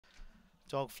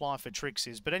Dog Fly for Tricks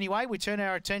is. But anyway, we turn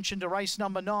our attention to race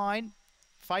number 9.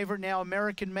 Favourite now,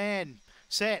 American Man.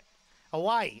 Set.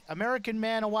 Away. American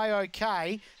Man away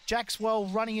okay.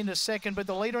 Jackswell running into second, but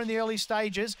the leader in the early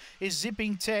stages is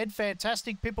Zipping Ted.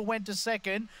 Fantastic Pippa went to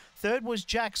second. Third was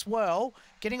Jackswell.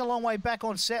 Getting a long way back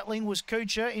on settling was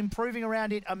Kucha. Improving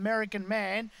around it, American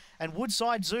Man. And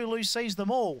Woodside Zulu sees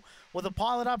them all. Well, the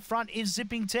pilot up front is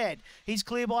Zipping Ted. He's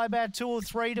clear by about 2 or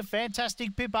 3 to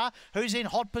Fantastic Pippa, who's in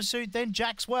hot pursuit. Then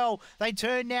Jackswell. They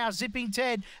turn now. Zipping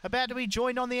Ted about to be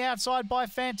joined on the outside by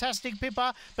Fantastic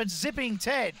Pippa, but Zipping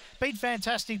Ted beat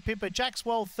Fantastic Pippa.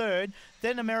 Jackswell third.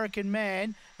 Then American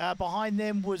Man. Behind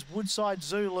them was Woodside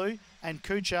Zulu and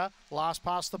Kucha last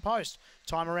past the post.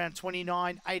 Time around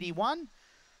 29.81.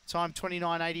 Time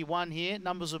 29.81 here.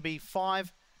 Numbers will be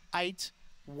 5, 8,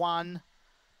 1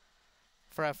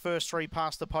 for our first 3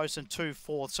 past the post and 2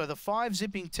 fourth. So the 5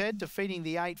 Zipping Ted defeating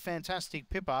the 8 Fantastic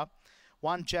Pippa.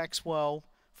 1 Jackswell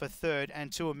for third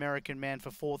and 2 American Man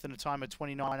for fourth in a time of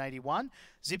 29.81.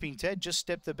 Zipping Ted just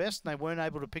stepped the best and they weren't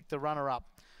able to pick the runner-up.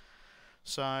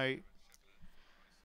 So